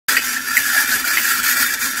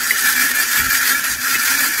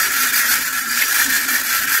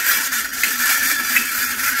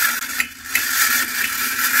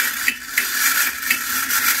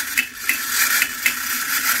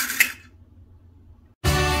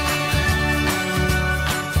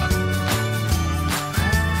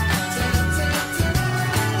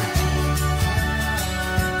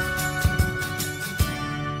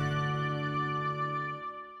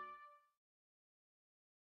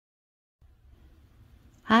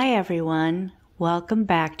Hi everyone, welcome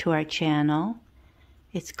back to our channel.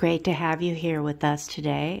 It's great to have you here with us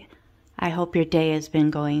today. I hope your day has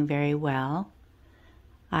been going very well.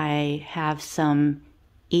 I have some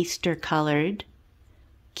Easter colored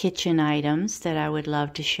kitchen items that I would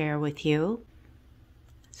love to share with you.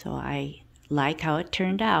 So I like how it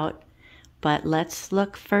turned out, but let's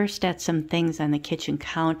look first at some things on the kitchen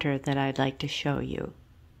counter that I'd like to show you.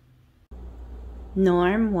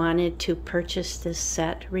 Norm wanted to purchase this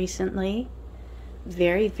set recently.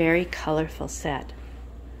 Very colorful set.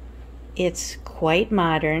 It's quite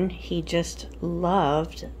modern. He just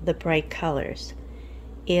loved the bright colors.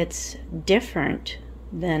 It's different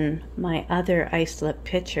than my other ice lip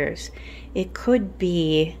pictures. It could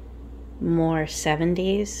be more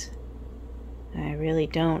 70s. I really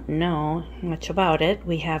don't know much about it.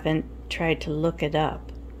 We haven't tried to look it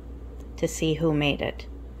up to see who made it.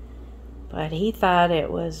 But he thought it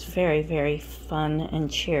was very fun and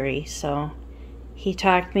cheery, so he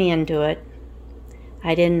talked me into it.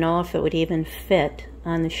 I didn't know if it would even fit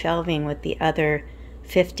on the shelving with the other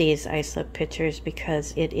 50s ice lip pictures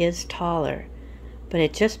because it is taller, but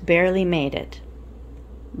it just barely made it.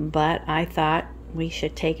 But I thought we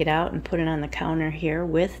should take it out and put it on the counter here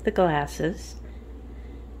with the glasses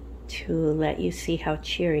to let you see how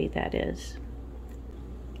cheery that is.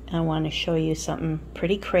 I want to show you something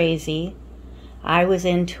pretty crazy. I was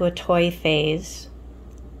into a toy phase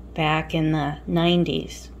back in the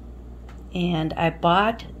 90s, and I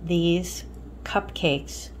bought these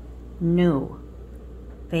cupcakes new.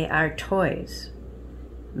 They are toys.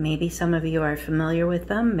 Maybe some of you are familiar with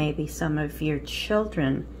them. Maybe some of your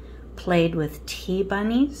children played with tea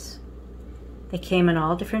bunnies. They came in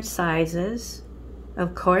all different sizes.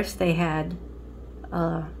 Of course, they had,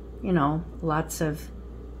 lots of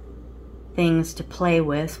things to play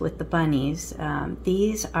with the bunnies.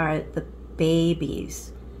 These are the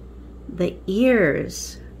babies. The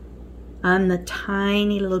ears on the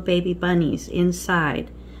tiny little baby bunnies inside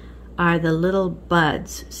are the little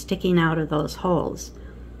buds sticking out of those holes.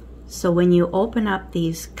 So when you open up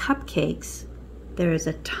these cupcakes, there is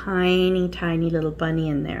a tiny little bunny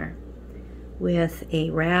in there with a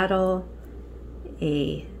rattle,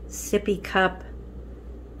 a sippy cup,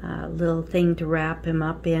 a little thing to wrap him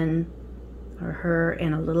up in, or her,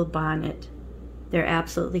 in a little bonnet. They're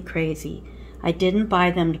absolutely crazy. I didn't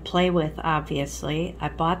buy them to play with, obviously. I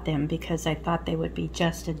bought them because I thought they would be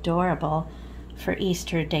just adorable for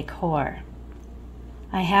Easter decor.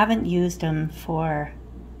 I haven't used them for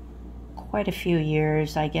quite a few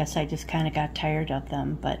years. I guess I just kind of got tired of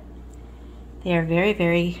them, but they are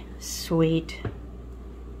very sweet,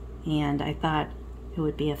 and I thought it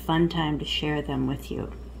would be a fun time to share them with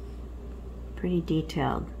you. Pretty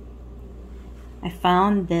detailed. I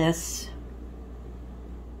found this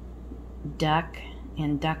duck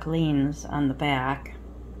and ducklings on the back,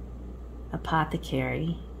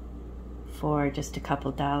 apothecary, for just a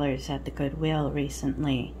couple dollars at the Goodwill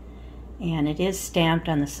recently. And it is stamped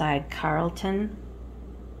on the side Carlton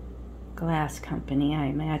Glass Company, I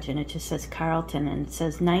imagine. It just says Carlton, and it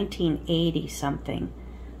says 1980 something.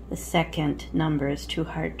 The second number is too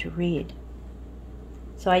hard to read.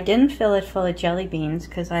 So I didn't fill it full of jelly beans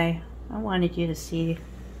because I wanted you to see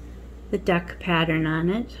the duck pattern on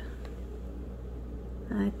it.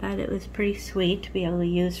 I thought it was pretty sweet to be able to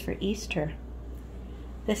use for Easter.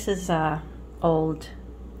 This is old,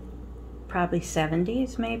 probably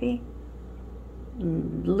 70s maybe,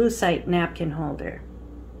 lucite napkin holder.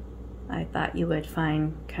 I thought you would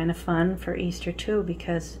find kind of fun for Easter too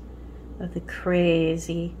because of the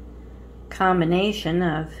crazy combination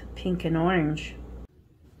of pink and orange.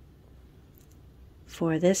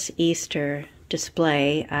 For this Easter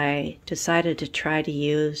display, I decided to try to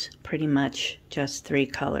use pretty much just 3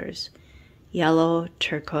 colors: yellow,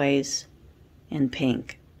 turquoise, and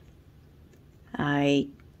pink. I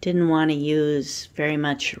didn't want to use very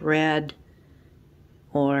much red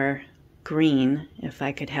or green if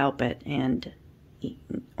I could help it, and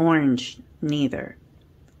orange neither.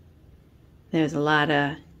 There's a lot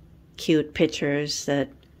of cute pictures that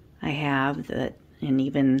I have that, and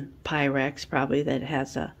even Pyrex probably, that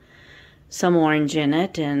has some orange in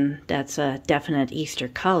it, and that's a definite Easter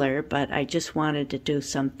color, but I just wanted to do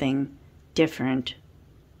something different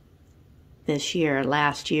this year.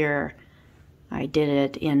 Last year I did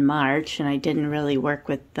it in March, and I didn't really work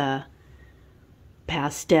with the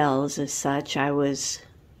pastels as such. I was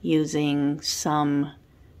using some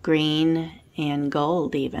green and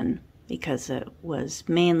gold even, because it was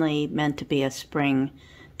mainly meant to be a spring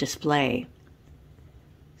display.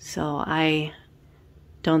 So I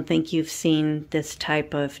don't think you've seen this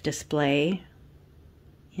type of display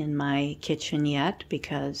in my kitchen yet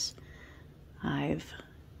because I've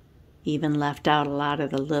even left out a lot of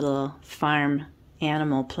the little farm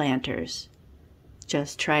animal planters.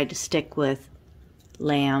 Just tried to stick with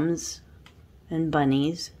lambs and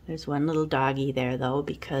bunnies. There's one little doggy there though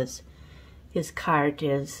because his cart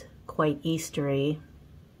is quite Eastery.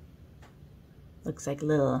 Looks like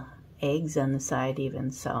little eggs on the side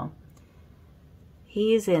even, so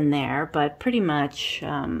he's in there, but pretty much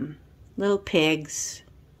little pigs,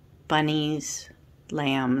 bunnies,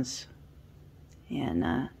 lambs,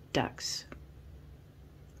 and ducks.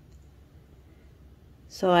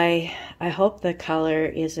 So I hope the color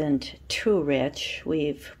isn't too rich.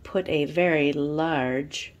 We've put a very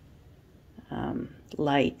large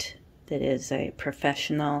light that is a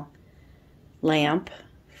professional lamp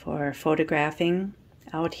for photographing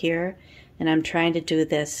out here, and I'm trying to do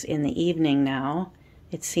this in the evening now.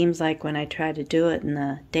 It seems like when I try to do it in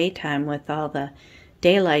the daytime with all the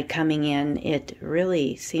daylight coming in, it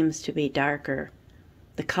really seems to be darker.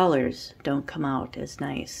 The colors don't come out as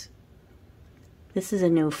nice. This is a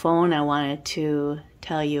new phone I wanted to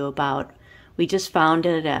tell you about. We just found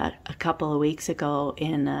it a couple of weeks ago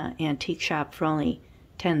in an antique shop for only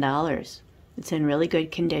 $10. It's in really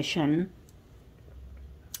good condition.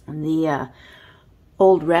 The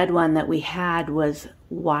old red one that we had was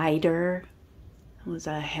wider. It was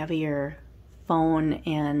a heavier phone,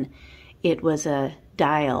 and it was a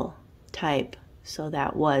dial type, so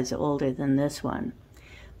that was older than this one.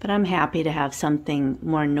 But I'm happy to have something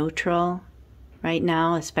more neutral right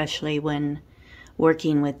now, especially when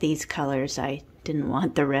working with these colors. I didn't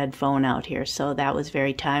want the red phone out here, so that was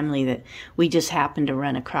very timely that we just happened to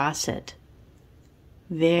run across it.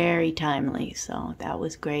 Very timely, so that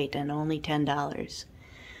was great, and only $10.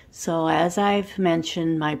 So as I've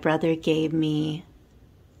mentioned, my brother gave me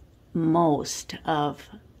most of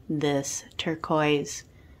this turquoise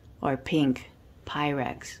or pink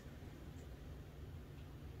Pyrex,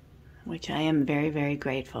 which I am very, very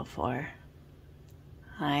grateful for.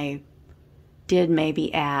 I did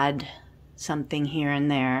maybe add something here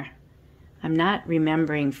and there. I'm not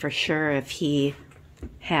remembering for sure if he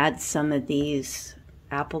had some of these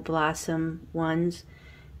apple blossom ones,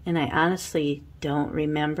 and I honestly don't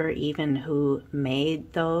remember even who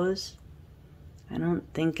made those. I don't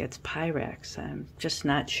think it's Pyrex. I'm just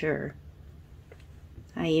not sure.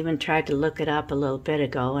 I even tried to look it up a little bit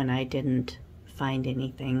ago and I didn't find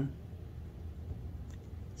anything.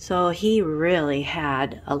 So he really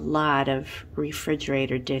had a lot of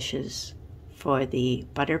refrigerator dishes for the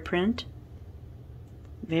butter print.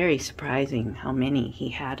 Very surprising how many he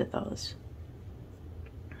had of those.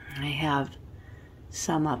 I have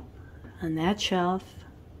some up on that shelf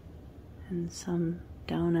and some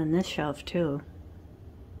down on this shelf too.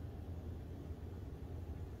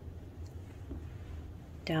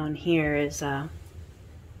 Down here is that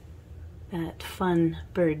fun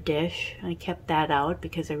bird dish. I kept that out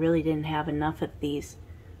because I really didn't have enough of these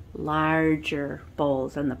larger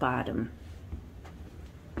bowls on the bottom.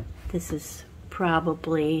 This is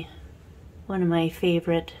probably one of my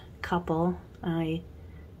favorite couple. I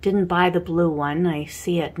didn't buy the blue one. I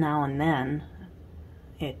see it now and then.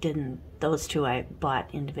 Those two I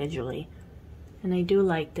bought individually. And I do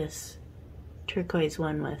like this turquoise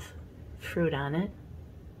one with fruit on it.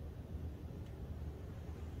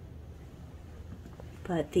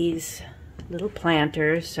 But these little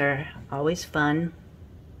planters are always fun.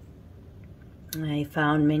 I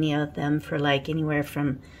found many of them for like anywhere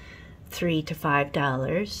from $3 to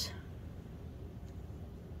 $5.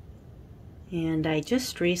 And I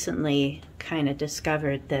just recently kind of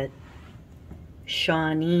discovered that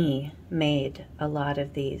Shawnee made a lot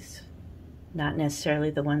of these. Not necessarily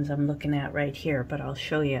the ones I'm looking at right here, but I'll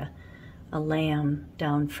show you a lamb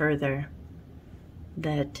down further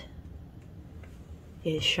that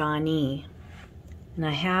is Shawnee. And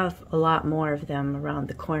I have a lot more of them around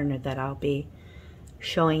the corner that I'll be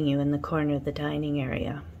showing you in the corner of the dining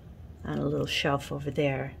area on a little shelf over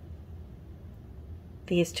there.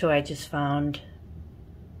 These two I just found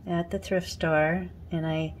at the thrift store, and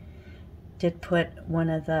I did put one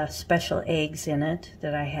of the special eggs in it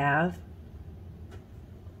that I have.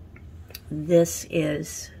 This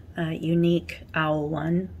is a unique owl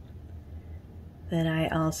one that I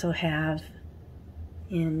also have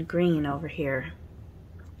in green over here.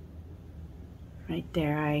 Right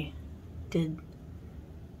there, I did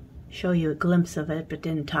show you a glimpse of it but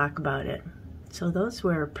didn't talk about it. So those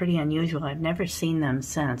were pretty unusual. I've never seen them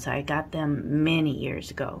since. I got them many years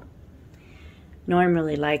ago. Norm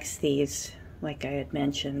really likes these, like I had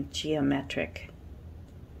mentioned, geometric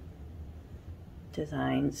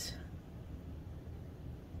designs.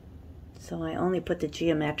 So I only put the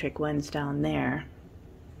geometric ones down there.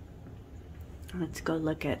 Let's go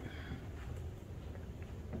look at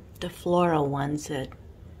the floral ones that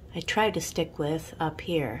I tried to stick with up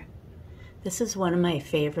here. This is one of my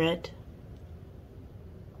favorite.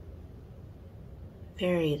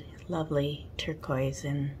 Very lovely turquoise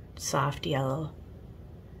and soft yellow.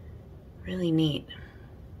 Really neat.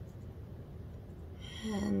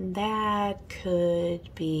 And that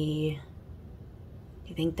could be, do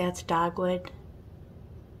you think that's dogwood?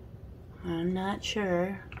 I'm not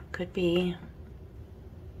sure. Could be.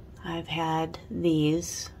 I've had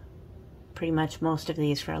these, pretty much most of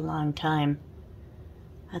these, for a long time.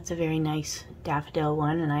 That's a very nice daffodil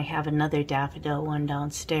one, and I have another daffodil one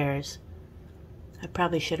downstairs. I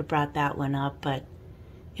probably should have brought that one up, but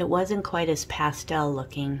it wasn't quite as pastel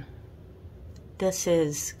looking. This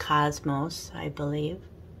is Cosmos, I believe.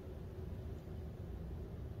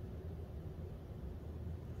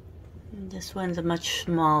 And this one's a much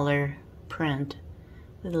smaller print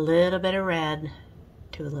with a little bit of red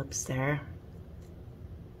tulips there.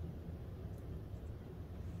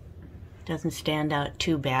 Doesn't stand out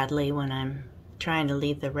too badly when I'm trying to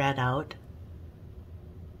leave the red out.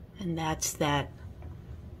 And that's that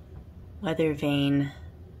weather vane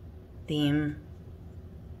theme.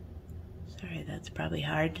 Sorry, that's probably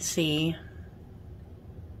hard to see.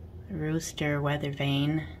 Rooster weather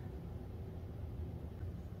vane.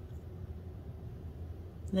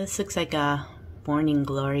 This looks like a morning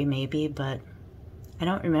glory maybe, but I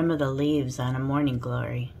don't remember the leaves on a morning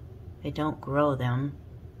glory. They don't grow them.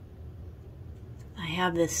 I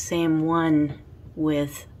have this same one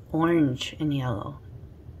with orange and yellow.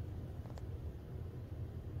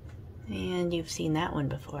 And you've seen that one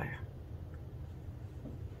before.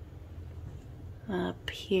 Up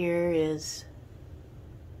here is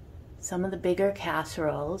some of the bigger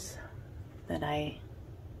casseroles that I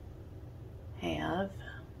have.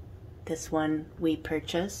 This one we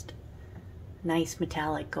purchased. Nice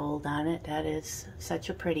metallic gold on it. That is such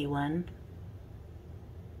a pretty one.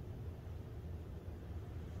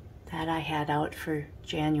 That I had out for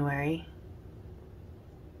January.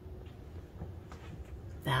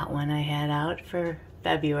 That one I had out for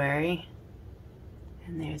February.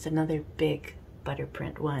 And there's another big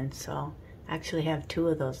butterprint one, so I actually have two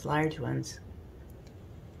of those large ones.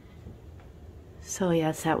 So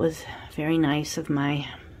yes, that was very nice of my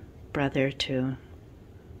brother to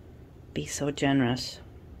be so generous.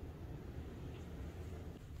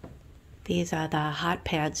 These are the hot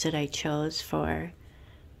pads that I chose for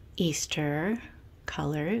Easter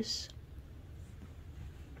colors.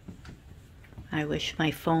 I wish my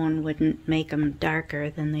phone wouldn't make them darker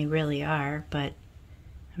than they really are, but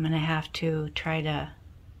I'm going to have to try to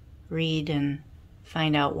read and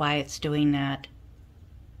find out why it's doing that.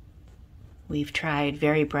 We've tried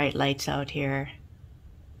very bright lights out here,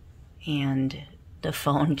 and the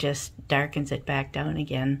phone just darkens it back down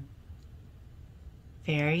again.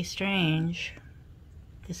 Very strange.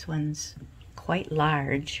 This one's quite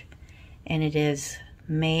large, and it is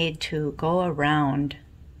made to go around,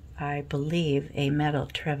 I believe, a metal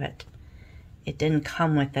trivet. It didn't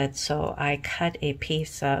come with it, so I cut a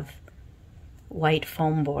piece of white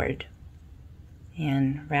foam board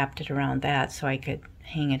and wrapped it around that so I could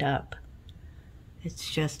hang it up.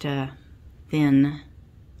 It's just a thin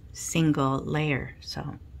single layer,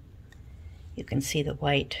 so you can see the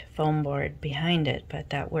white foam board behind it,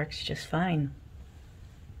 but that works just fine.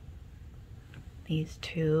 These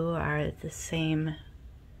two are the same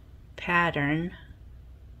pattern,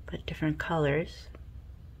 but different colors.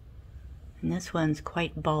 And this one's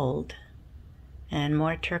quite bold and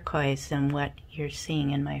more turquoise than what you're seeing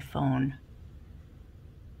in my phone.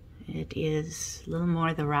 It is a little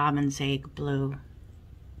more the robin's egg blue.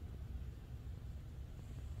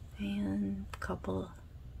 And a couple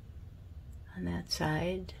on that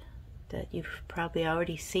side that you've probably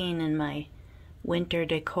already seen in my winter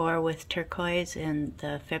decor with turquoise, and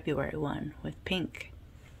the February one with pink.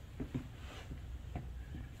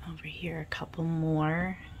 Over here a couple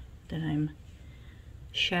more that I'm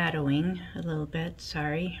shadowing a little bit,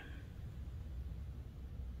 sorry.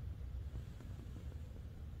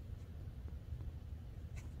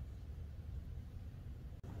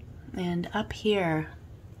 And up here,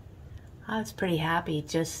 I was pretty happy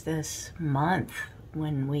just this month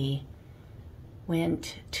when we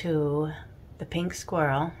went to the Pink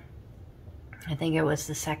Squirrel. I think it was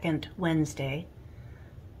the second Wednesday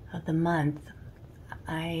of the month.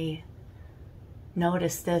 I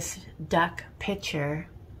noticed this duck picture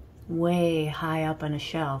way high up on a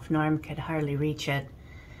shelf. Norm could hardly reach it.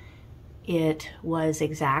 It was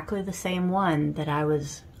exactly the same one that I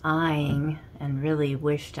was eyeing and really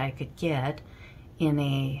wished I could get in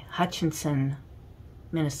a Hutchinson,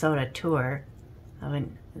 Minnesota tour of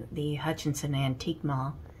the Hutchinson Antique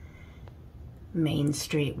Mall, Main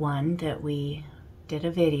Street one that we did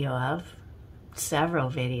a video of, several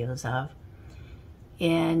videos of,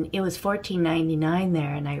 and it was $14.99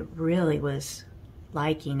 there, and I really was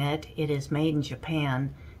liking it. It is made in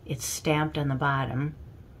Japan. It's stamped on the bottom,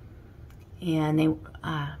 and they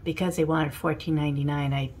because they wanted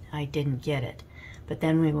 $14.99, I didn't get it. But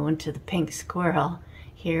then we went to the Pink Squirrel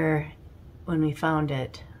here when we found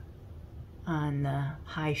it on the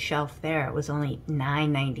high shelf there. It was only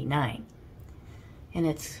 $9.99, and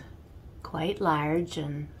it's quite large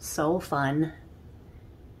and so fun.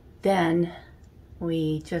 Then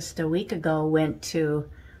we just a week ago went to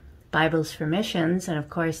Bibles for Missions, and of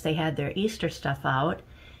course they had their Easter stuff out,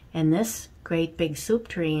 and this great big soup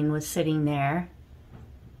tureen was sitting there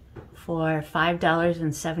for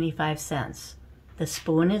 $5.75. The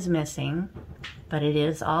spoon is missing, but it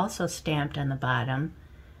is also stamped on the bottom,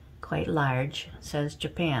 quite large, says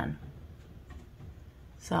Japan.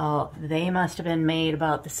 So they must have been made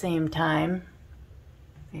about the same time.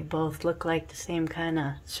 They both look like the same kind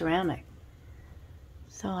of ceramic.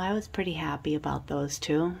 So I was pretty happy about those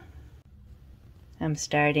two. I'm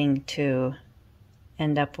starting to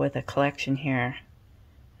end up with a collection here.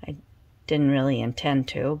 I didn't really intend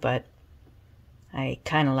to, but I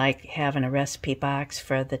kind of like having a recipe box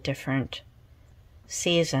for the different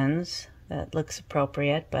seasons. That looks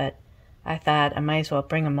appropriate, but I thought I might as well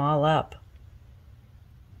bring them all up.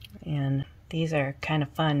 And these are kind of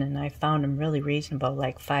fun, and I found them really reasonable,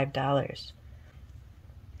 like $5.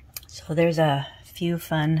 So there's a few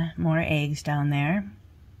fun more eggs down there,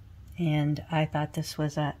 and I thought this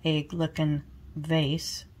was a egg-looking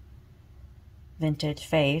vase, vintage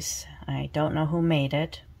vase. I don't know who made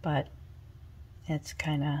it, but it's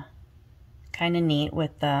kind of neat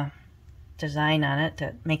with the design on it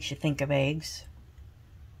that makes you think of eggs.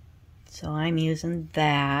 So I'm using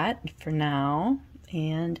that for now,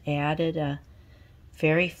 and added a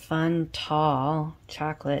very fun tall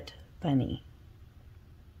chocolate bunny.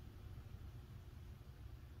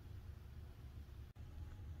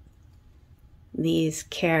 These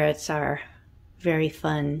carrots are very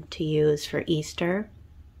fun to use for Easter.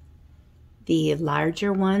 The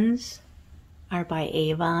larger ones are by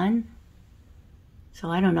Avon, so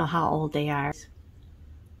I don't know how old they are,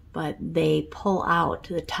 but they pull out,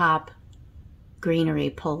 the top greenery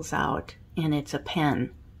pulls out, and it's a pen.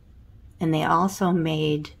 And they also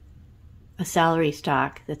made a celery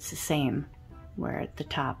stalk that's the same, where the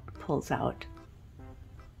top pulls out,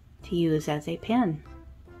 to use as a pen.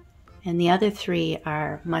 And the other three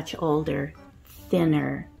are much older,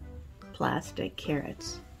 thinner plastic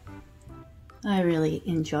carrots. I really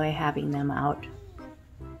enjoy having them out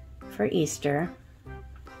for Easter.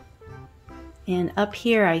 And up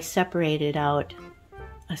here I separated out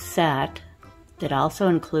a set that also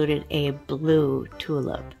included a blue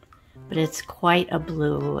tulip. But it's quite a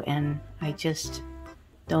blue, and I just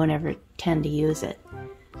don't ever tend to use it.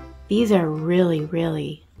 These are really,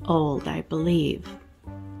 really old, I believe.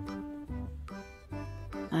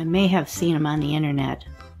 I may have seen them on the internet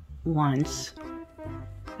once.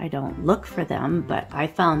 I don't look for them, but I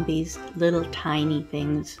found these little tiny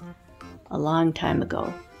things a long time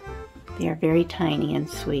ago. They are very tiny and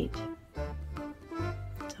sweet.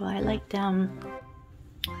 So I like them.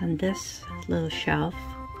 On this little shelf,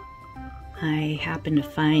 I happened to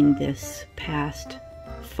find this past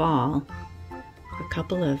fall a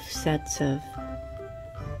couple of sets of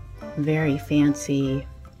very fancy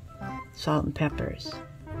salt and peppers.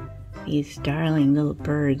 These darling little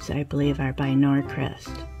birds, I believe, are by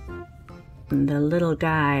Norcrest. And the little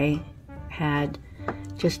guy had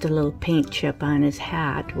just a little paint chip on his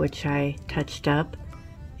hat, which I touched up,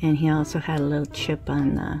 and he also had a little chip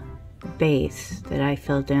on the base that I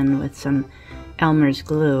filled in with some Elmer's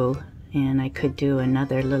glue, and I could do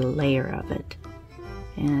another little layer of it.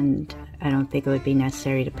 And I don't think it would be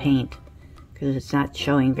necessary to paint because it's not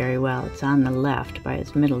showing very well. It's on the left by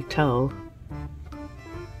his middle toe.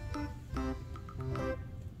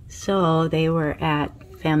 So they were at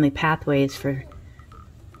Family Pathways for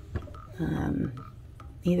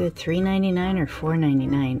either $3.99 or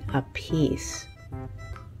 $4.99 a piece.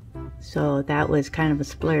 So that was kind of a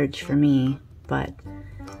splurge for me, but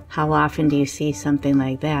how often do you see something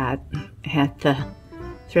like that at the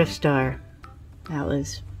thrift store? That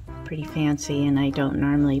was pretty fancy, and I don't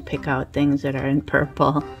normally pick out things that are in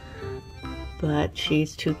purple, but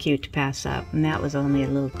she's too cute to pass up. And that was only a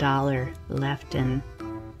little $1 left in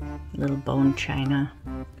a little bone china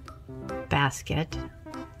basket.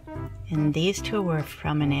 And these two were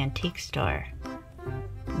from an antique store.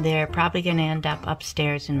 They're probably going to end up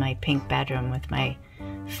upstairs in my pink bedroom with my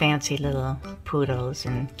fancy little poodles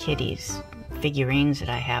and kitties figurines that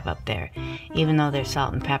I have up there. Even though they're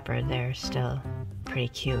salt and pepper, they're still pretty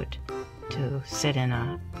cute to sit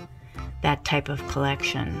in that type of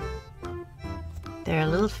collection. They're a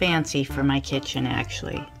little fancy for my kitchen,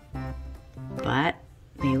 actually, but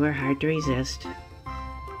they were hard to resist.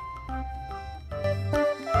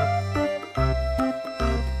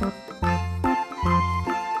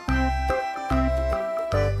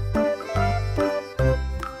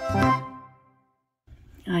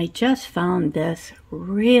 I just found this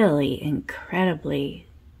really incredibly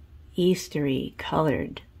Eastery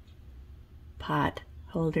colored pot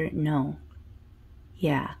holder. No.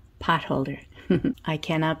 Yeah, pot holder. I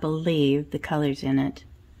cannot believe the colors in it.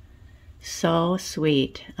 So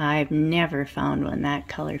sweet. I've never found one that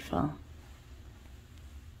colorful.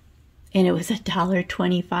 And it was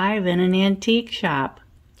 $1.25 in an antique shop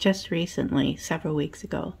just recently, several weeks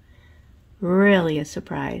ago. Really a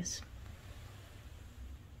surprise.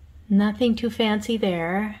 Nothing too fancy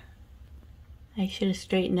there. I should have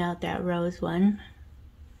straightened out that rose one.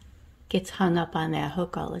 Gets hung up on that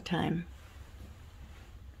hook all the time.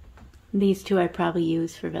 These two I probably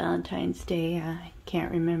used for Valentine's Day. I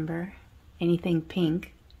can't remember anything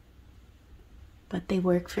pink. But they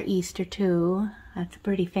work for Easter too. That's a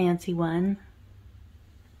pretty fancy one.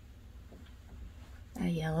 A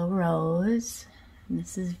yellow rose. And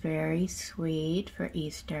this is very sweet for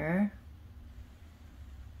Easter.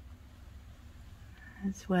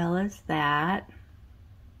 As well as that.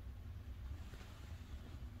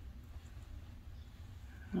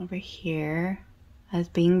 Over here, I was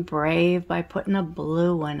being brave by putting a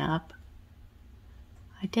blue one up.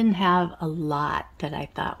 I didn't have a lot that I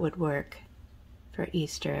thought would work for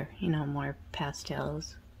Easter, you know, more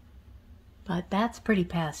pastels. But that's pretty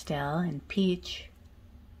pastel and peach.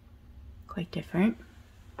 Quite different.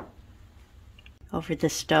 Over the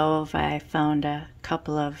stove, I found a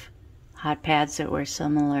couple of hot pads that were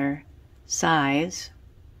similar size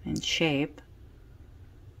and shape.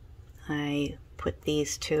 I put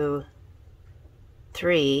these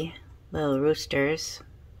three little roosters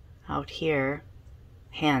out here,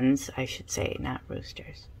 hens I should say, not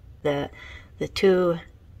roosters. The two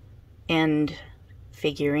end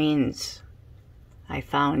figurines I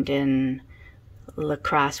found in La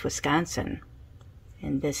Crosse, Wisconsin,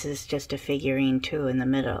 and this is just a figurine too in the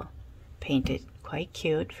middle, painted quite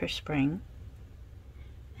cute for spring.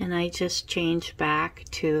 And I just changed back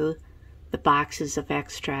to the boxes of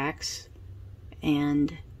extracts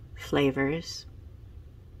and flavors,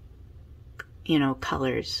 you know,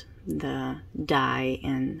 colors, the dye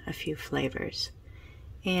and a few flavors,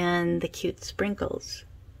 and the cute sprinkles.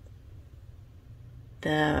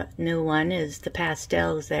 The new one is the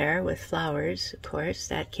pastels there with flowers, of course.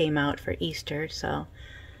 That came out for Easter, so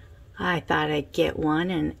I thought I'd get one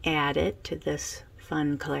and add it to this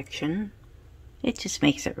fun collection. It just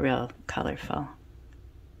makes it real colorful.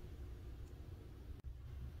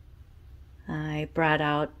 I brought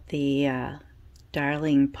out the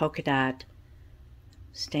darling polka dot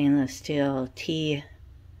stainless steel tea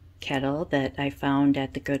kettle that I found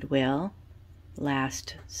at the Goodwill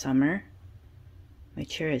last summer,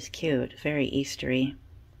 which sure is cute, very Eastery.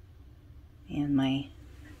 And my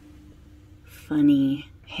funny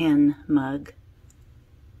hen mug.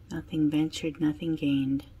 Nothing ventured, nothing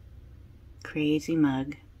gained. Crazy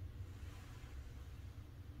mug.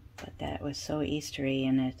 But that was so Eastery,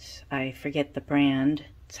 and I forget the brand.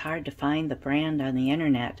 It's hard to find the brand on the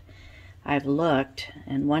internet. I've looked,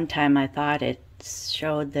 and one time I thought it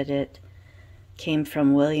showed that it came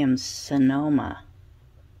from Williams-Sonoma,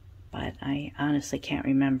 but I honestly can't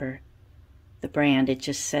remember the brand. It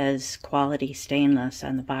just says quality stainless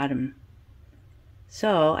on the bottom.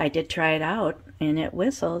 So I did try it out, and it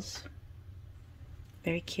whistles.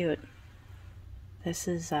 Very cute. This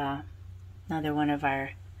is another one of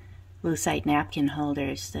our lucite napkin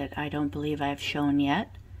holders that I don't believe I've shown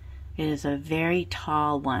yet. It is a very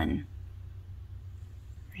tall one.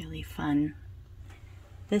 Really fun.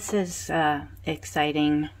 This is an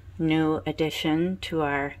exciting new addition to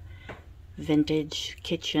our vintage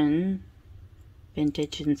kitchen,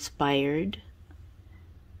 vintage inspired.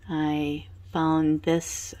 I found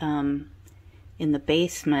this in the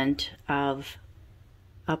basement of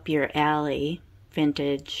Up Your Alley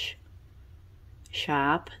vintage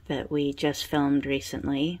shop that we just filmed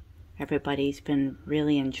recently. Everybody's been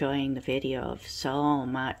really enjoying the video of so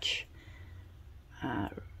much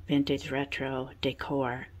vintage retro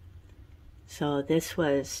decor. So this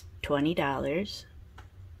was $20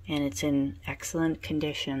 and it's in excellent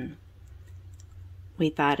condition. we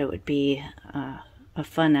thought it would be a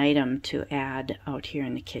fun item to add out here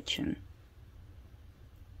in the kitchen.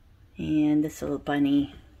 And this little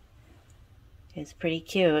bunny is pretty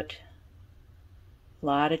cute. A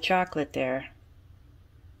lot of chocolate there.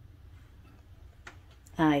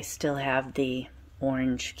 I still have the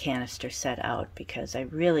orange canister set out because I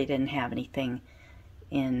really didn't have anything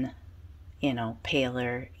in, you know,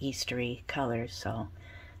 paler Eastery colors, so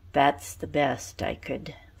that's the best I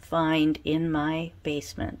could find in my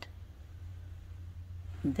basement.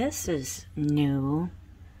 This is new.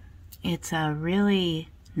 It's a really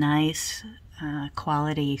nice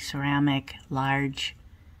quality ceramic large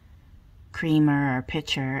creamer or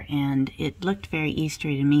pitcher, and it looked very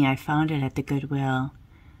Eastery to me. I found it at the Goodwill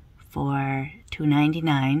for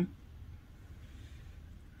 $2.99.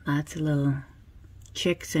 Lots of little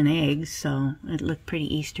chicks and eggs, so it looked pretty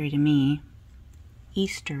Eastery to me.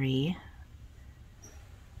 Eastery.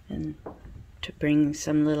 And to bring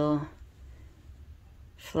some little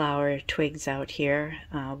flower twigs out here,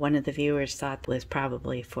 one of the viewers thought was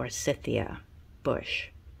probably forsythia bush.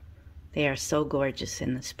 They are so gorgeous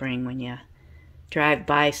in the spring when you drive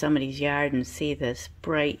by somebody's yard and see this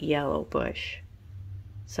bright yellow bush.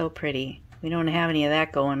 So pretty. We don't have any of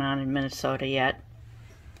that going on in Minnesota yet.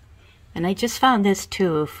 And I just found this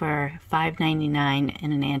too for $5.99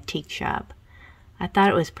 in an antique shop. I thought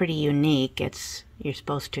it was pretty unique. You're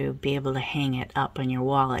supposed to be able to hang it up on your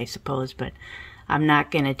wall, I suppose, but I'm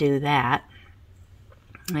not going to do that.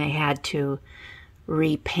 I had to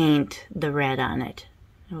repaint the red on it.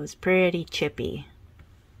 It was pretty chippy,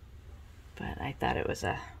 but I thought it was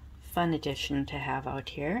a fun addition to have out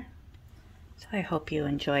here. So I hope you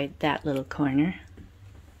enjoyed that little corner.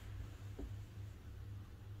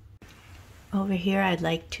 Over here I'd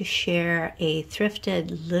like to share a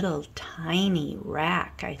thrifted little tiny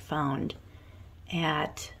rack I found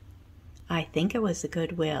at, I think it was the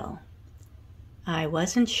Goodwill. I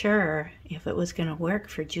wasn't sure if it was going to work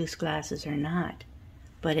for juice glasses or not,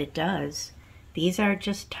 but it does. These are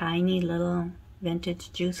just tiny little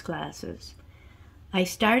vintage juice glasses. I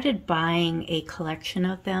started buying a collection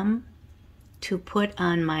of them to put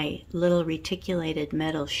on my little reticulated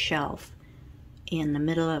metal shelf in the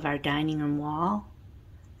middle of our dining room wall.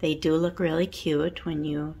 They do look really cute when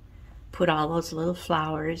you put all those little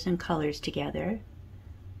flowers and colors together.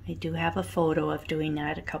 I do have a photo of doing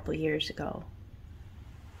that a couple years ago.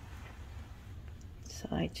 So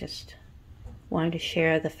I just wanted to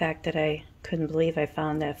share the fact that I couldn't believe I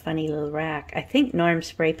found that funny little rack. I think Norm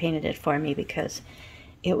spray painted it for me because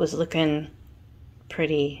it was looking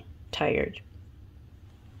pretty tired.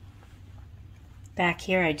 Back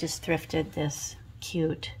here I just thrifted this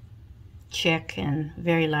cute chick and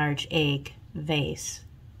very large egg vase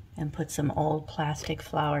and put some old plastic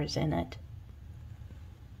flowers in it.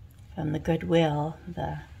 From the Goodwill,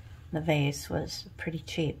 the vase was pretty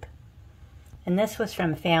cheap. And this was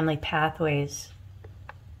from Family Pathways.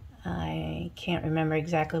 I can't remember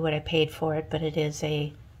exactly what I paid for it, but it is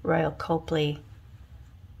a Royal Copley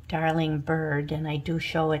darling bird, and I do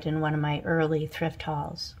show it in one of my early thrift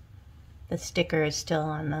hauls. The sticker is still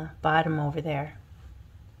on the bottom over there.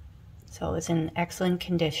 So it was in excellent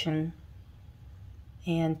condition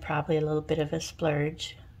and probably a little bit of a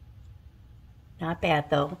splurge. Not bad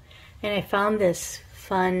though. And I found this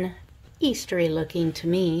fun, Eastery looking to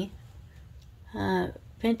me,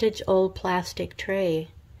 vintage old plastic tray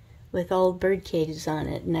with old bird cages on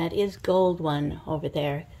it, and that is gold one over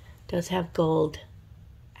there. It does have gold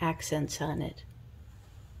accents on it.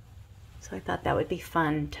 So I thought that would be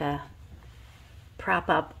fun to prop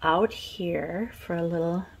up out here for a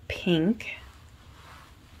little pink.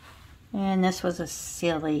 And this was a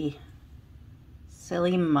silly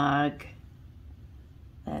mug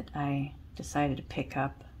that I decided to pick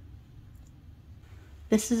up.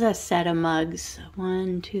 This is a set of mugs,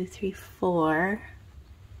 1, 2, 3, 4,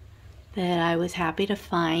 that I was happy to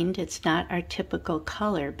find. It's not our typical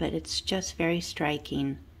color, but it's just very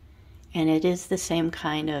striking. And it is the same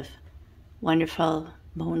kind of wonderful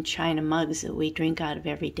bone china mugs that we drink out of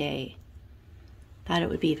every day. Thought it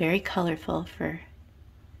would be very colorful for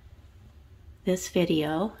this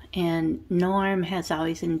video. And Norm has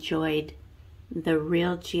always enjoyed the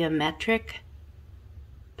real geometric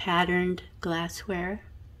patterned glassware.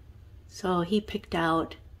 So he picked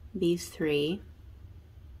out these three,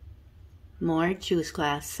 more juice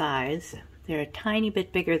glass size. They're a tiny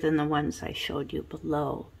bit bigger than the ones I showed you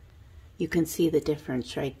below. You can see the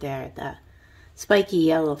difference right there. The spiky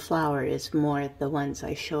yellow flower is more the ones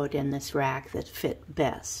I showed in this rack that fit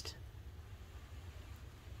best.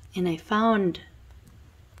 And I found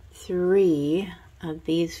 3 of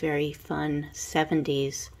these very fun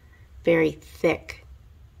 70s, very thick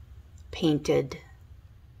painted,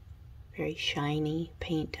 very shiny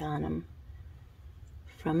paint on them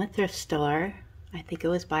from a thrift store. I think it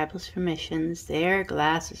was Bibles for Missions. Their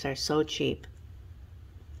glasses are so cheap,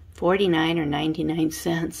 49 or 99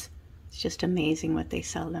 cents. It's just amazing what they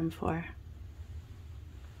sell them for.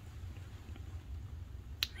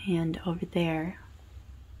 And over there,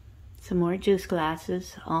 some more juice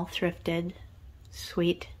glasses, all thrifted,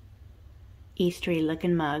 sweet, Eastery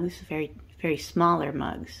looking mugs, very, very smaller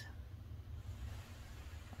mugs.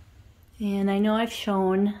 And I know I've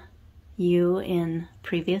shown you in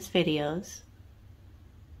previous videos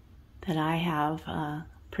that I have a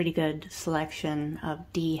pretty good selection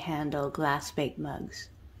of D-handle glass bake mugs.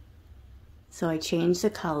 So I changed the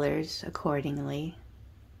colors accordingly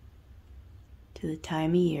to the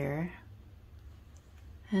time of year.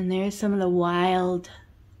 And there's some of the wild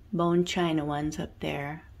bone china ones up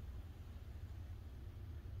there.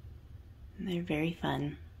 And they're very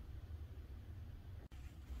fun.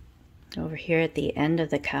 Over here at the end of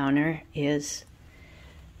the counter is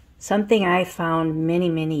something I found many,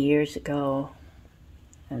 many years ago.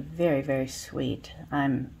 Very, very sweet.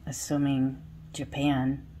 I'm assuming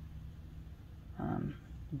Japan.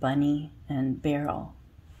 Bunny and barrel.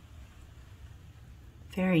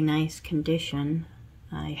 Very nice condition.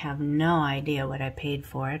 I have no idea what I paid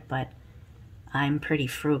for it, but I'm pretty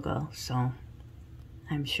frugal, so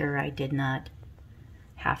I'm sure I did not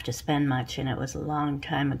have to spend much, and it was a long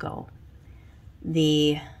time ago.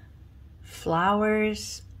 The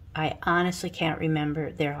flowers, I honestly can't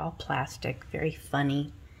remember. They're all plastic, very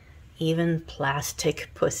funny. Even plastic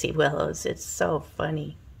pussy willows, it's so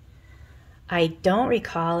funny. I don't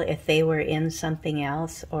recall if they were in something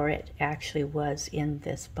else or it actually was in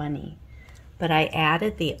this bunny. But I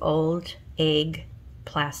added the old egg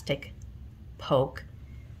plastic poke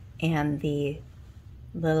and the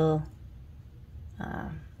little,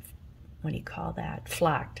 what do you call that?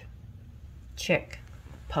 Flocked chick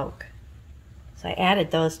poke. So I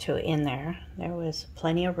added those two in there. There was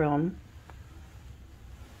plenty of room.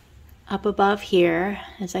 Up above here,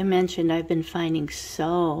 as I mentioned, I've been finding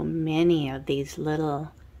so many of these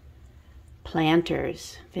little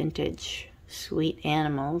planters, vintage sweet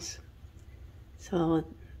animals. So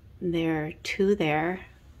there are two there,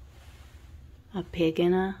 a pig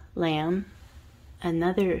and a lamb,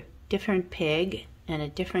 another different pig and a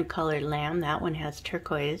different colored lamb. That one has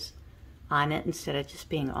turquoise on it instead of just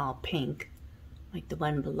being all pink like the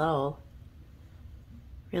one below.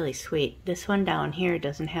 Really sweet. This one down here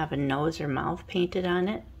doesn't have a nose or mouth painted on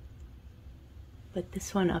it, but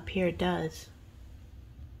this one up here does.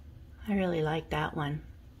 I really like that one.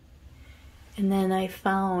 And then I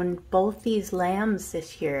found both these lambs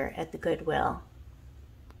this year at the Goodwill.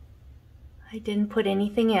 I didn't put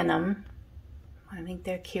anything in them. I think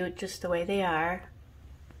they're cute just the way they are.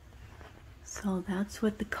 So that's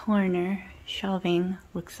what the corner shelving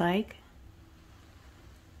looks like.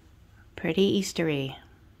 Pretty Eastery.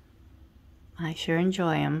 I sure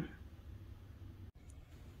enjoy them.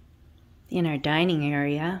 In our dining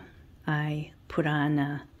area, I put on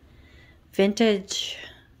a vintage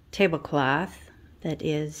tablecloth that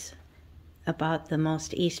is about the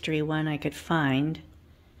most Eastery one I could find.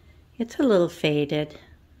 It's a little faded,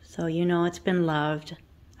 so you know it's been loved.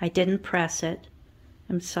 I didn't press it.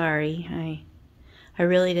 I'm sorry. I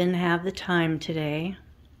really didn't have the time today.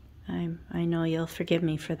 I know you'll forgive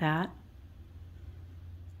me for that.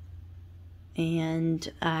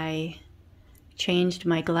 And I changed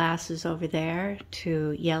my glasses over there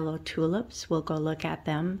to yellow tulips. We'll go look at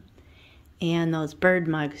them. And those bird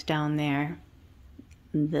mugs down there.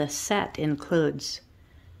 The set includes,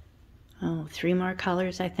 3 more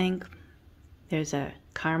colors, I think. There's a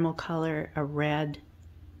caramel color, a red,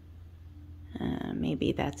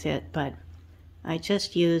 maybe that's it, but I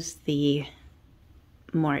just used the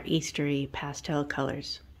more Eastery pastel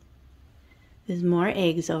colors. There's more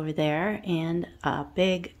eggs over there and a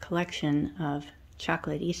big collection of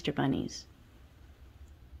chocolate Easter bunnies.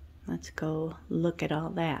 Let's go look at all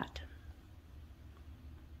that.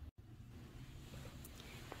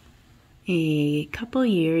 A couple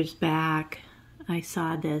years back, I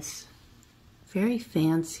saw this very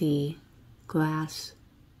fancy glass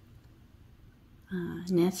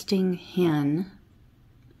nesting hen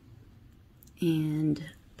and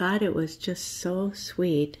thought it was just so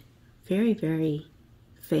sweet. Very, very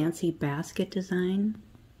fancy basket design.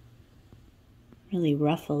 Really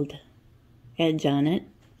ruffled edge on it.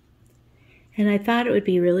 And I thought it would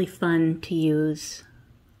be really fun to use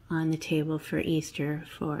on the table for Easter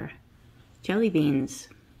for jelly beans.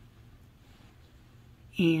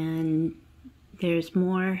 And there's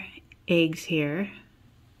more eggs here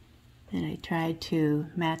that I tried to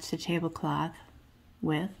match the tablecloth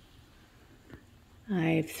with.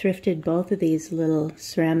 I've thrifted both of these little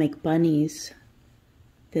ceramic bunnies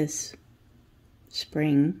this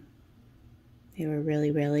spring. They were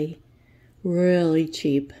really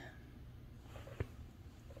cheap.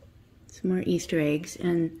 Some more Easter eggs.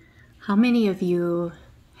 And how many of you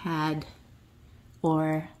had,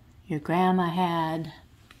 or your grandma had,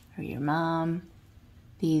 or your mom,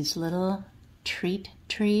 these little treat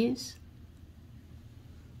trees?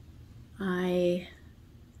 I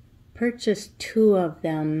purchased 2 of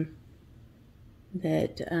them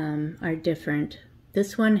that are different.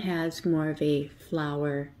 This one has more of a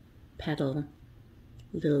flower petal,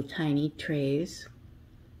 little tiny trays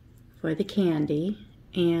for the candy,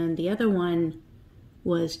 and the other one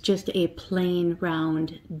was just a plain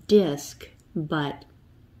round disc, but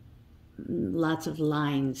lots of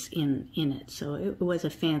lines in it, so it was a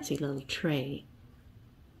fancy little tray.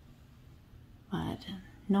 But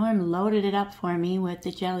Norm loaded it up for me with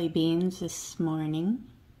the jelly beans this morning.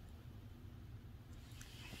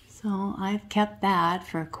 So I've kept that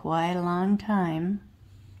for quite a long time.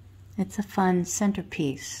 It's a fun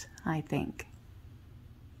centerpiece, I think.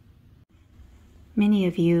 Many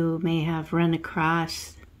of you may have run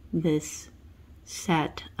across this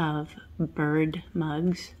set of bird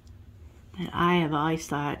mugs that I have always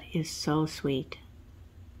thought is so sweet.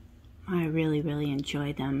 I really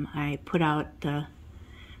enjoy them. I put out the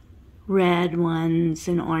red ones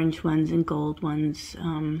and orange ones and gold ones,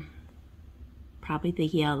 probably the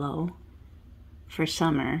yellow for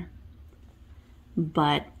summer,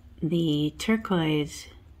 but the turquoise,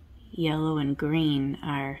 yellow, and green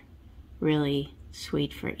are really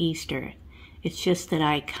sweet for Easter. It's just that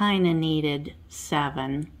I kind of needed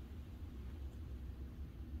 7.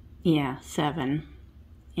 Yeah, 7.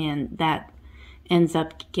 And that ends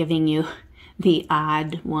up giving you the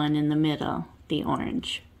odd one in the middle, the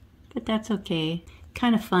orange. But that's okay.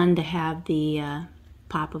 Kind of fun to have the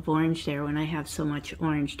pop of orange there when I have so much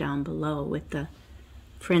orange down below with the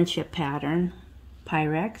friendship pattern,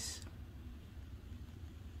 Pyrex.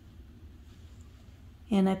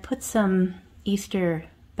 And I put some Easter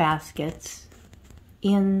baskets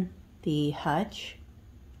in the hutch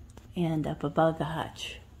and up above the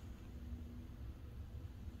hutch.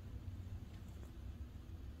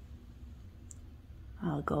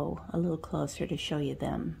 I'll go a little closer to show you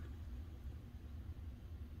them.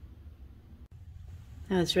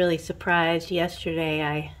 I was really surprised yesterday.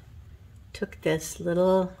 I took this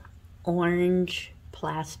little orange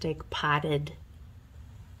plastic potted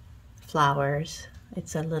flowers.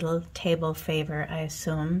 It's a little table favor, I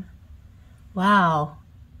assume. Wow,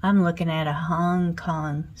 I'm looking at a Hong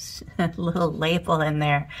Kong little label in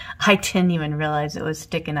there. I didn't even realize it was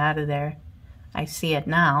sticking out of there. I see it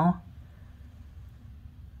now.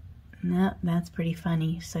 No, that's pretty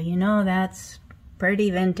funny. So you know that's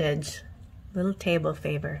pretty vintage. Little table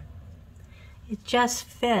favor. It just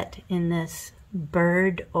fit in this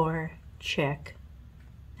bird or chick,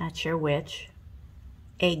 not sure which,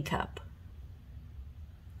 egg cup.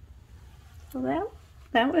 Well,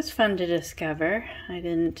 that was fun to discover. I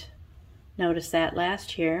didn't notice that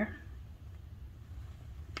last year.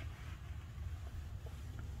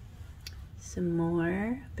 Some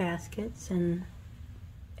more baskets and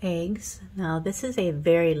eggs. Now this is a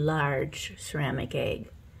very large ceramic egg.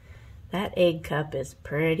 That egg cup is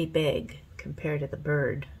pretty big compared to the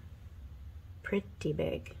bird. Pretty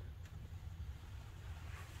big.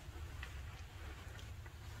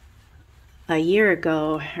 A year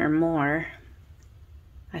ago or more,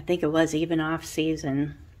 I think it was even off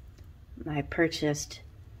season, I purchased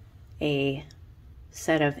a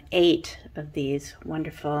set of 8 of these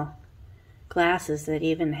wonderful glasses that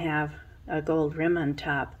even have a gold rim on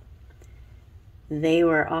top. They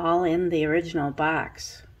were all in the original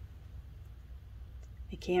box.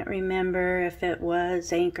 I can't remember if it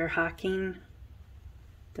was Anchor Hawking,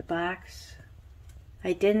 the box.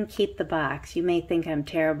 I didn't keep the box. You may think I'm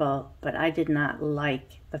terrible, but I did not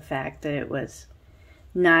like the fact that it was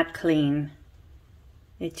not clean.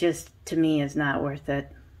 It just, to me, is not worth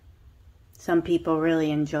it. Some people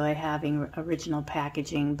really enjoy having original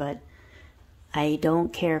packaging, but I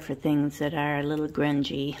don't care for things that are a little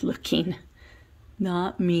grungy looking.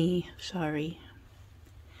 Not me, sorry.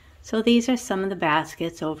 So these are some of the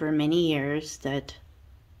baskets over many years that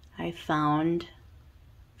I found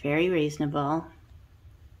very reasonable.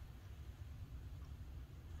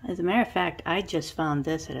 As a matter of fact, I just found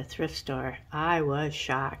this at a thrift store. I was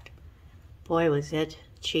shocked. Boy, was it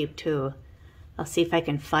cheap too. I'll see if I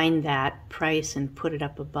can find that price and put it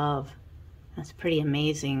up above. That's pretty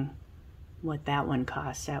amazing what that one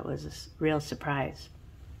cost. That was a real surprise.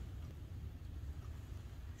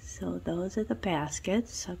 So those are the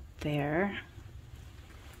baskets up there.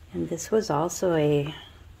 And this was also a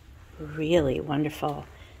really wonderful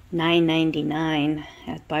 $9.99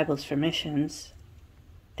 at Bibles for Missions.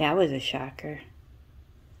 That was a shocker.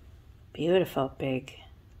 Beautiful big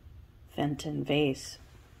Fenton vase.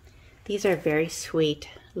 These are very sweet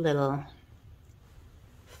little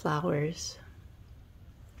flowers,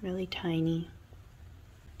 really tiny.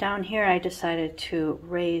 Down here I decided to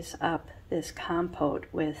raise up this compote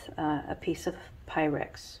with a piece of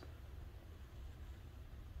Pyrex.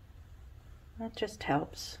 That just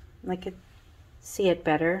helps. I could see it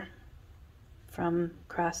better from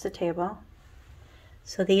across the table.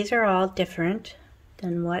 So these are all different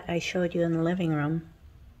than what I showed you in the living room.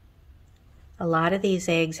 A lot of these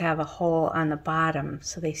eggs have a hole on the bottom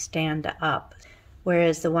so they stand up,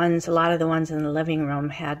 whereas a lot of the ones in the living room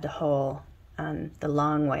had the hole on the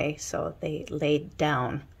long way, so they laid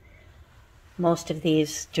down. Most of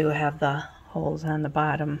these do have the holes on the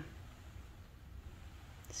bottom.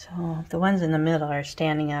 So the ones in the middle are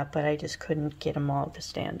standing up, but I just couldn't get them all to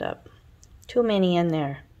stand up. Too many in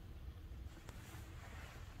there.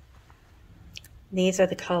 These are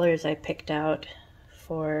the colors I picked out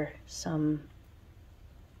for some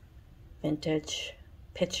vintage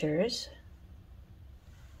pictures.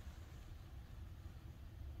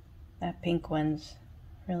 That pink one's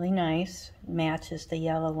really nice. Matches the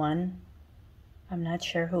yellow one. I'm not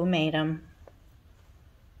sure who made them.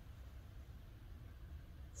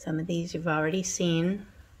 Some of these you've already seen.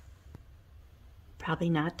 Probably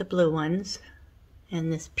not the blue ones.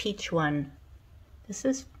 And this peach one. This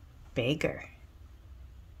is bigger.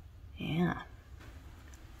 Yeah.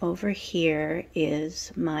 Over here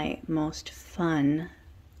is my most fun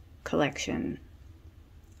collection,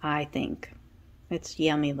 I think. It's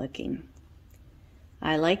yummy looking.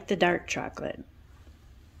 I like the dark chocolate.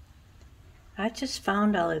 I just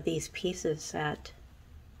found all of these pieces at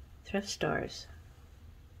thrift stores.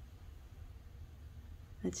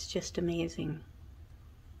 It's just amazing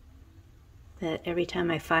that every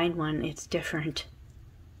time I find one, it's different.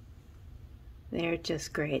 They're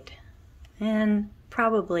just great. And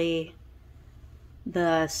probably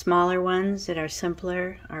the smaller ones that are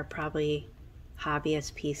simpler are probably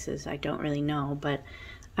hobbyist pieces. I don't really know, but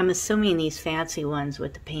I'm assuming these fancy ones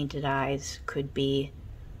with the painted eyes could be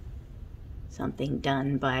something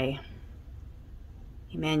done by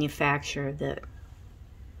a manufacturer that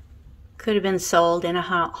could have been sold in a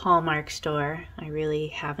Hallmark store. I really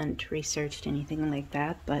haven't researched anything like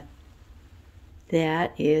that, but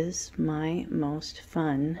that is my most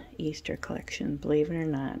fun Easter collection, believe it or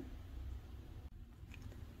not.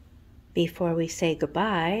 Before we say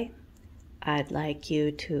goodbye, I'd like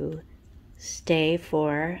you to stay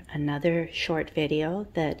for another short video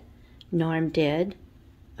that Norm did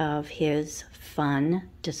of his fun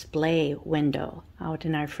display window out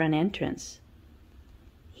in our front entrance.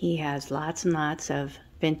 He has lots and lots of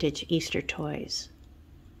vintage Easter toys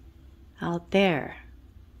out there.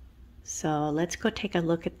 So let's go take a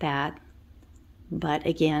look at that. But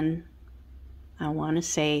again, I want to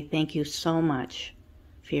say thank you so much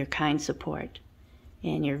for your kind support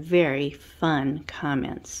and your very fun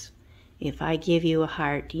comments. If I give you a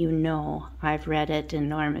heart, you know I've read it and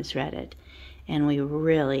Norm has read it, and we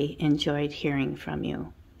really enjoyed hearing from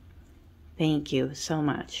you. Thank you so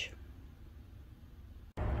much.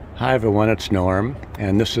 Hi everyone, it's Norm,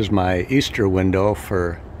 and this is my Easter window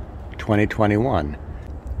for 2021.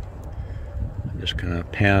 I'm just going to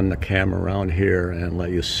pan the camera around here and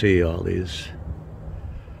let you see all these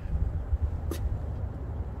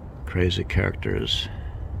crazy characters.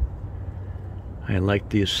 I like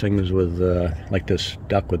these things with, like this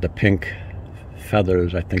duck with the pink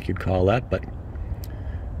feathers, I think you'd call that, but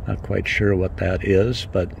not quite sure what that is,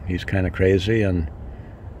 but he's kind of crazy. And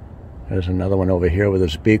there's another one over here with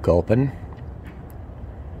his beak open.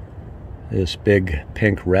 This big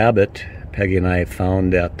pink rabbit Peggy and I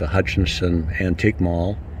found at the Hutchinson Antique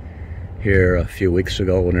Mall here a few weeks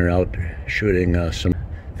ago when we were out shooting some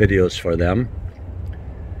videos for them.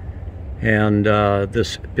 And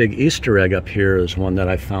this big Easter egg up here is one that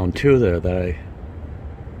I found too there that I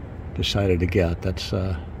decided to get. That's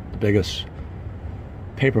the biggest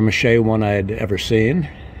paper mache one I'd ever seen,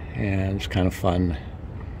 and it's kind of fun.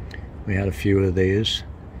 We had a few of these.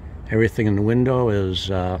 Everything in the window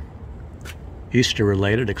is Easter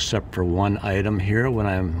related except for one item here, when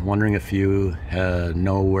I'm wondering if you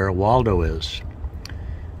know where Waldo is.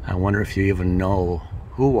 I wonder if you even know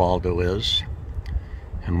who Waldo is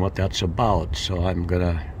and what that's about. So I'm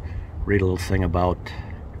gonna read a little thing about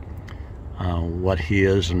what he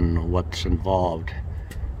is and what's involved.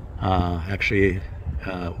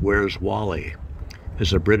 Where's Wally?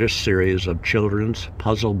 is a British series of children's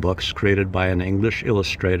puzzle books created by an English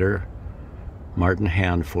illustrator, Martin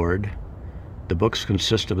Handford. The books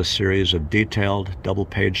consist of a series of detailed,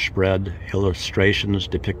 double-page spread illustrations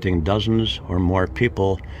depicting dozens or more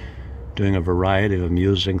people doing a variety of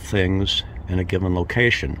amusing things in a given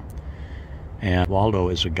location. And Waldo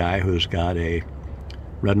is a guy who's got a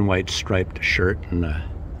red and white striped shirt and a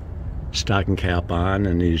stocking cap on,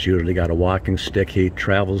 and he's usually got a walking stick. He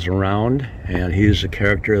travels around, and he's a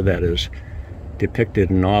character that is depicted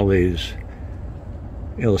in all these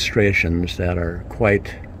illustrations that are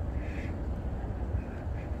quite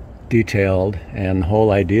detailed, and the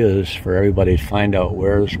whole idea is for everybody to find out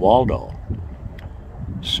where's Waldo.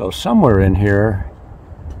 So somewhere in here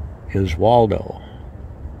is Waldo,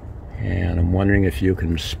 and I'm wondering if you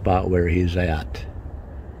can spot where he's at.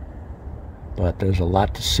 But there's a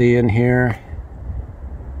lot to see in here,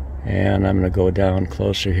 and I'm going to go down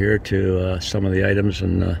closer here to some of the items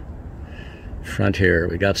in the front here.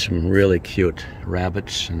 We got some really cute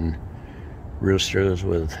rabbits and roosters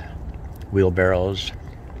with wheelbarrows,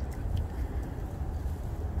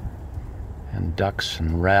 and ducks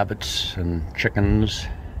and rabbits and chickens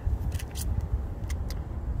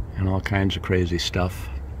and all kinds of crazy stuff.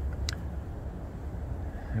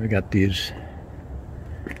 We got these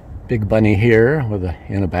big bunny here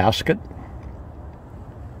in a basket,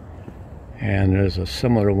 and there's a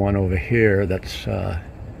similar one over here that's a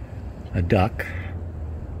duck,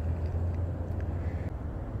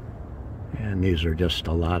 and these are just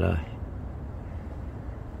a lot of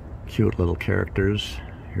cute little characters.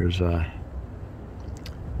 Here's a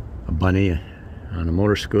bunny on a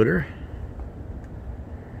motor scooter,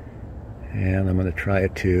 and I'm going to try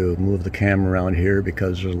to move the camera around here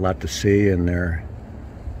because there's a lot to see, and they're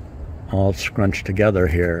all scrunched together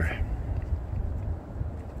here.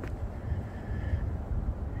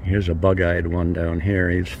 Here's a bug-eyed one down here.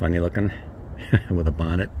 He's funny looking with a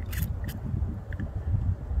bonnet.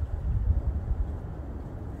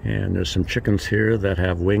 And there's some chickens here that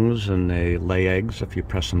have wings, and they lay eggs if you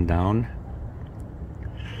press them down.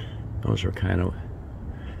 Those are kind of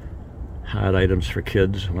hot items for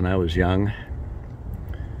kids when I was young.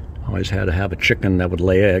 Always had to have a chicken that would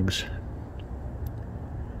lay eggs.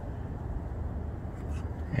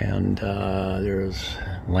 And there's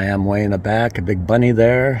lamb way in the back, a big bunny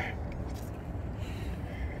there.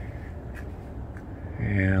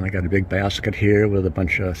 And I got a big basket here with a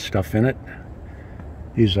bunch of stuff in it.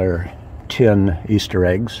 These are tin Easter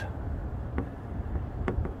eggs.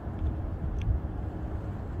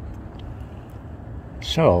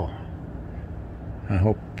 So, I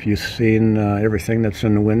hope you've seen everything that's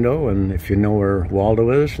in the window, and if you know where Waldo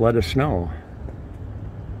is, let us know.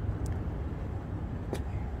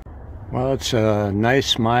 Well, it's a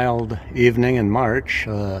nice mild evening in March.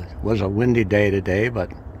 It was a windy day today,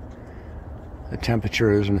 but the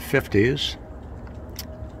temperature is in the 50s.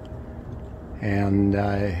 And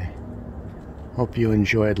I hope you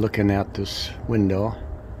enjoyed looking at this window.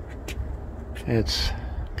 It's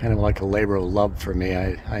kind of like a labor of love for me.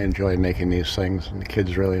 I enjoy making these things, and the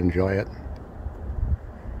kids really enjoy it.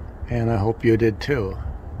 And I hope you did too.